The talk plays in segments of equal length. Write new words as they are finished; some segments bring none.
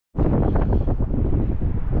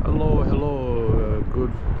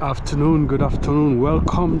Good afternoon,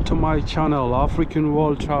 welcome to my channel African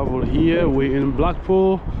World Travel. Here we're in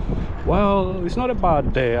Blackpool. Well, it's not a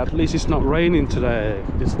bad day, at least it's not raining today.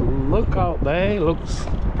 Just look out there, it looks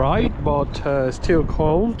bright but still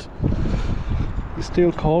cold. It's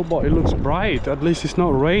still cold but it looks bright. At least it's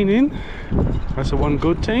not raining, that's the one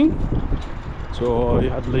good thing. So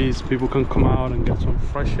at least people can come out and get some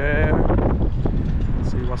fresh air,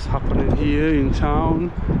 see what's happening here in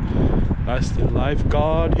town. That's the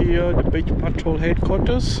lifeguard here, the beach patrol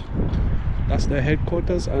headquarters. That's their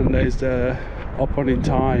headquarters, and there's the opening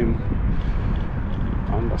time,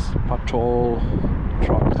 and that's the patrol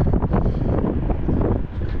truck.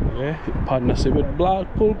 Yeah, in partnership with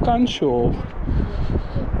Blackpool Council.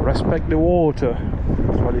 Respect the water,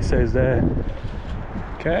 that's what it says there.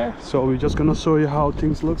 Okay, so we're just gonna show you how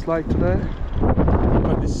things looks like today. Look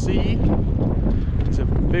at the sea. It's a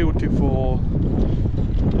beautiful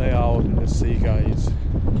layout in the sea, guys.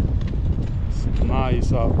 It's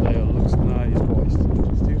nice out there, looks nice, but it's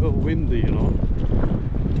still windy, you know.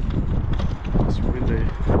 It's windy,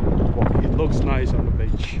 but it looks nice on the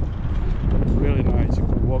beach. Really nice. You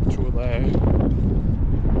can walk through there.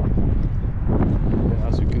 Yeah,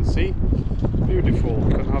 as you can see, beautiful.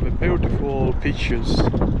 You can have a beautiful pictures,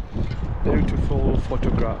 beautiful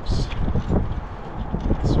photographs.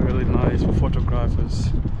 It's really nice for photographers.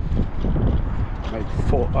 Make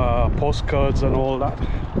postcards and all that.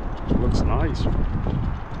 It looks nice,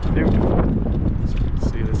 beautiful. As you can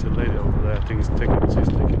see, there's a lady over there. I think she's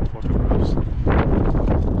taking photographs.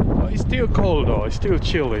 But it's still cold though. It's still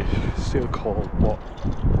chilly. It's still cold, but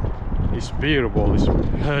it's bearable. It's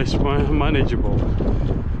manageable.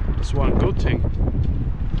 That's one good thing.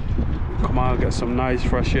 Come out, get some nice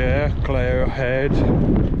fresh air, clear your head,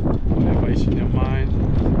 whatever is in your mind.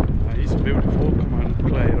 It's beautiful. Come on,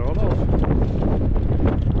 clear it all off.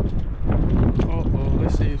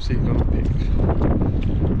 Let's see if she's gonna pick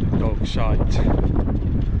dog shite.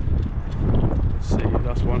 Let's see,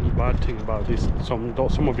 that's one bad thing about this. Some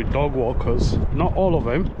of the dog walkers, not all of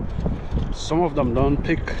them, some of them don't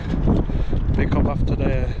pick up after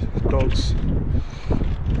their dogs.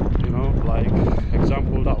 You know, like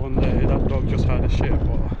example, that one there, that dog just had a shit,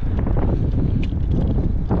 but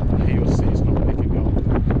he or she is not picking up.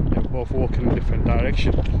 They're both walking in different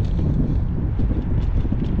direction.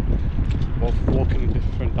 Walking in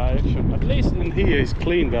different direction. At least in here it's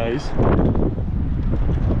clean, guys.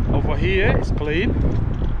 Over here it's clean.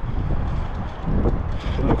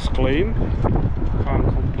 It looks clean. Can't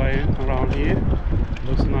complain around here.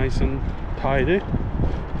 Looks nice and tidy.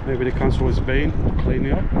 Maybe the council is being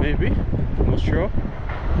cleaning up, maybe. I'm not sure.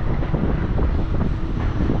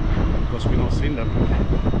 Because we're not seeing them.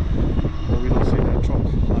 Or we're not seeing that truck.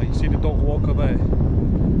 Like you see the dog walker there.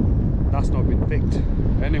 That's not been picked.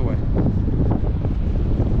 Anyway,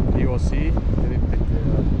 you will see they didn't pick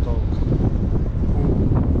the dog.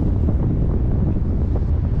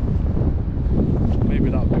 Maybe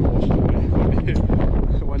that'll be washed away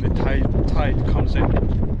when the tide comes in.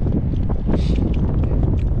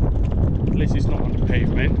 At least it's not on the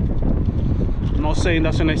pavement. I'm not saying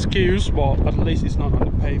that's an excuse, but at least it's not on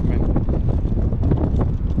the pavement.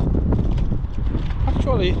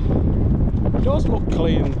 Actually, it does look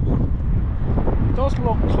clean. It does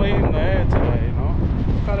look clean there today, you know.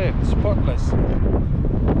 Look at it, spotless.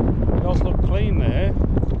 It does look clean there.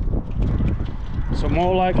 So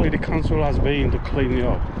more likely the council has been to clean it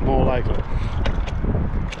up, more likely.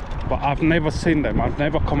 But I've never seen them. I've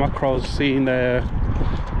never come across seeing them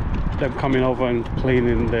coming over and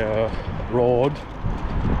cleaning the road.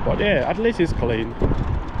 But yeah, at least it's clean.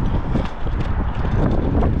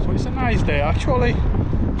 So it's a nice day actually,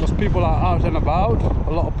 because people are out and about.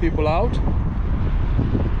 A lot of people out.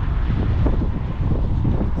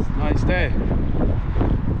 Nice day.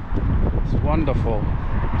 It's wonderful.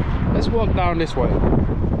 Let's walk down this way.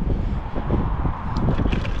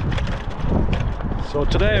 So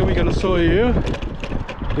today we're gonna show you,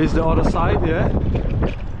 this is the other side, yeah.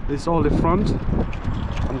 This is all the front,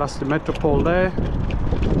 and that's the metropole there.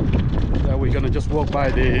 Then we're gonna just walk by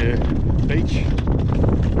the beach.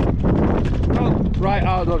 Not right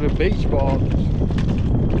out of the beach, but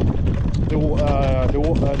the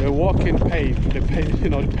walking you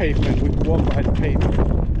know, the pavement. We walk by the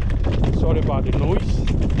pavement. Sorry about the noise.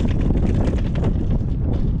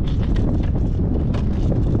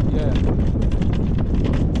 Yeah.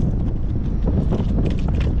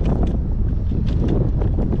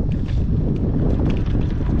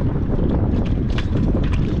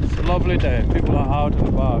 It's a lovely day. People are out and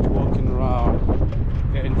about, walking around,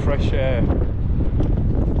 getting fresh air,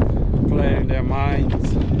 clearing their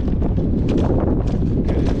minds.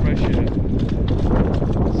 Getting fresh air.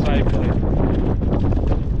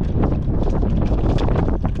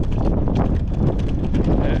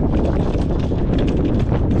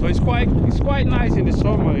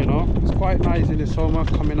 quite nice in the summer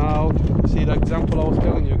coming out. See the example I was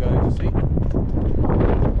telling you guys, see?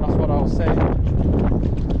 That's what I was saying.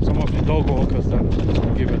 Some of the dog walkers then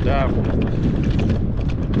give a damn.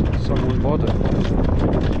 Someone bother.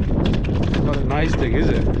 It's not a nice thing, is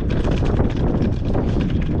it?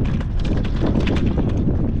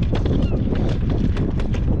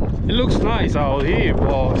 It looks nice out here,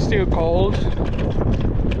 but it's still cold.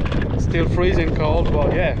 Still freezing cold,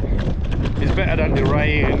 but yeah, it's better than the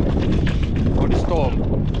rain or the storm.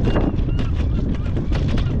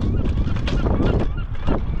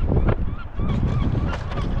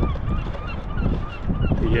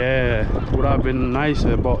 Yeah, would have been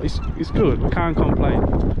nicer, but it's good. Can't complain.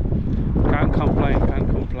 Can't complain. Can't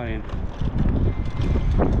complain.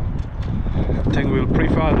 I think we'll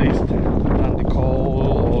prefer this than the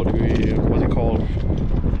cold or the what's it called?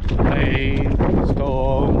 Rain,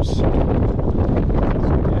 storms. So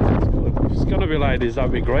yeah, it's good. If it's gonna be like this,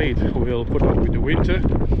 that'd be great. We'll put up with the winter.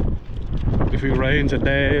 If it rains a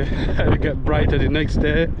day, it get brighter the next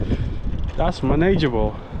day. That's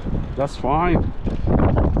manageable. That's fine.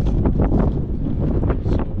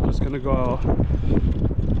 So we're just gonna go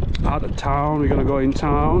out of town. We're gonna go in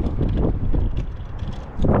town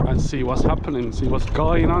and see what's happening, see what's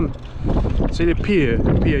going on. See the pier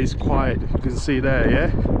is quiet, you can see there,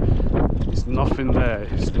 yeah? There's nothing there,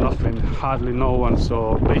 it's nothing, hardly no one.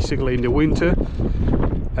 So basically in the winter,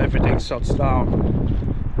 everything shuts down.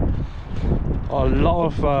 A lot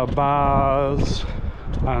of bars,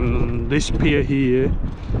 and this pier here,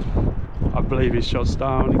 I believe it shuts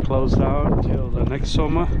down, it closed down till the next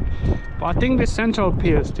summer. But I think the central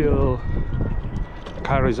pier still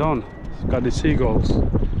carries on. It's got the seagulls.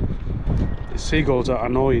 The seagulls are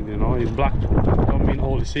annoying, you know, in Blackpool. I don't mean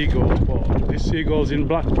all the seagulls, but the seagulls in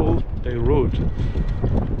Blackpool, they're rude.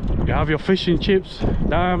 You have your fish and chips,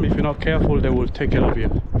 damn, if you're not careful, they will take care of you.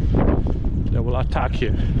 They will attack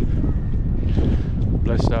you.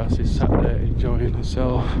 Bless her, she's sat there enjoying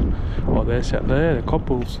herself. Or they sat there, the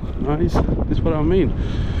couples, nice. That's what I mean.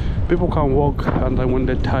 People can walk, and then when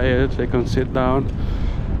they're tired, they can sit down,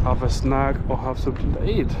 have a snack, or have something to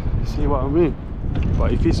eat. See what I mean?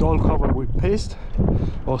 But if it's all covered with paste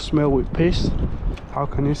or smell with paste, how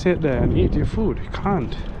can you sit there and eat your food? You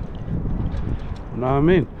can't. You know what I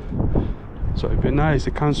mean? So it'd be nice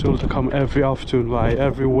the council to come every afternoon, like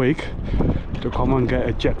every week, to come and get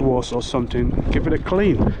a jet wash or something, give it a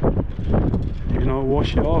clean, you know,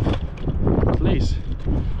 wash it off at least.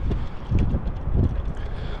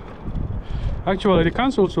 Actually, the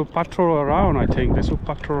council should patrol around. I think they should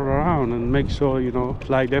patrol around and make sure, you know,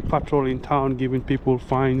 like they patrol in town, giving people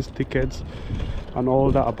fines, tickets and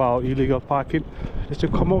all that about illegal parking. They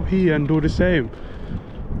should come up here and do the same,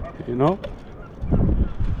 you know.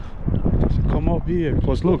 They should come up here,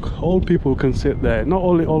 because look, old people can sit there. Not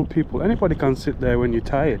only old people, anybody can sit there when you're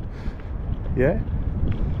tired. Yeah,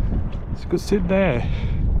 you could sit there,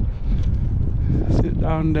 sit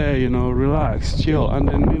down there, you know, relax, chill, and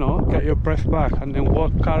then, you know, get your breath back, and then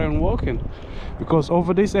walk, carry on walking. Because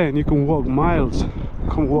over this end you can walk miles. You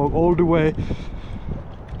can walk all the way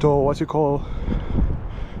to what you call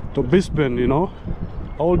to Brisbane, you know,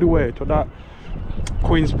 all the way to that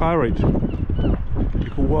Queen's Parade. You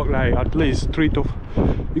can walk like at least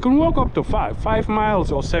you can walk up to 5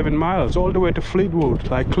 miles or 7 miles, all the way to Fleetwood,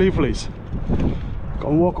 like Cleveland's. You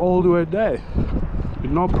can walk all the way there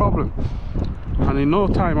with no problem, and in no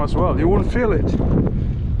time as well. You won't feel it.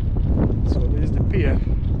 So there's the pier,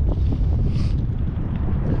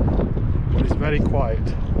 but it's very quiet.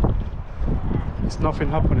 There's nothing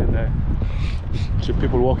happening there. Just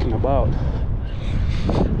people walking about.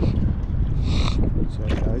 Sorry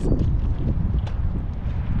guys,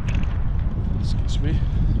 excuse me,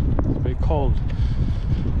 it's very cold.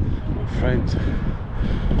 My friends,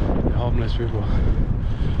 the homeless people.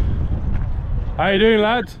 How you doing,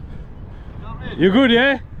 lads? You good,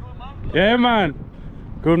 yeah? Yeah, man.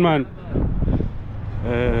 Good, man.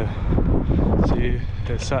 See,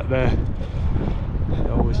 they sat there. They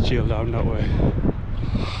always chill down that way.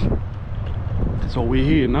 So we're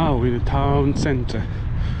here now in the town centre.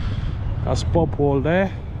 That's Blackpool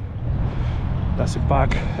there. That's the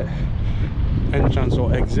back entrance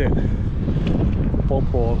or exit.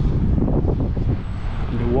 Blackpool.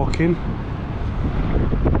 And the walk-in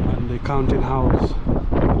and the counting house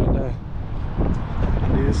right there.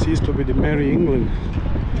 And this used to be the Merry England.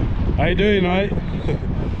 How you doing, right?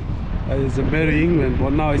 That is the Merry England,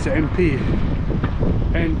 but now it's an MP.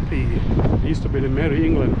 It used to be the Merry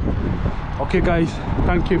England. Okay guys,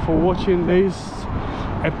 thank you for watching this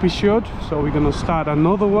episode. So we're gonna start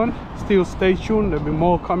another one. Still stay tuned, there'll be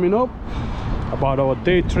more coming up about our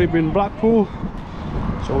day trip in Blackpool.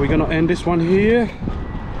 So So we're gonna end this one here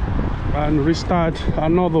and restart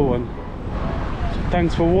another one. So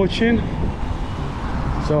thanks for watching.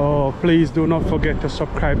 So please do not forget to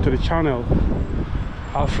subscribe to the channel,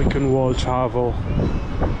 African World Traveler.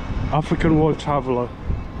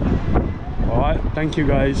 Alright, thank you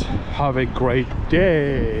guys. Have a great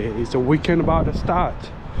day. It's the weekend about to start.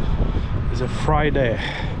 It's a Friday.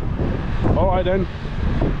 Alright then.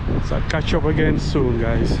 So I'll catch up again soon,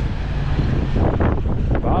 guys.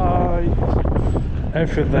 Bye.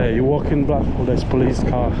 Every day you walk in Blackpool, there's police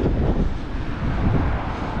car.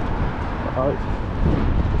 Alright.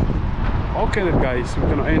 Okay then guys, we're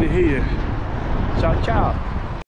gonna end it here. Ciao ciao.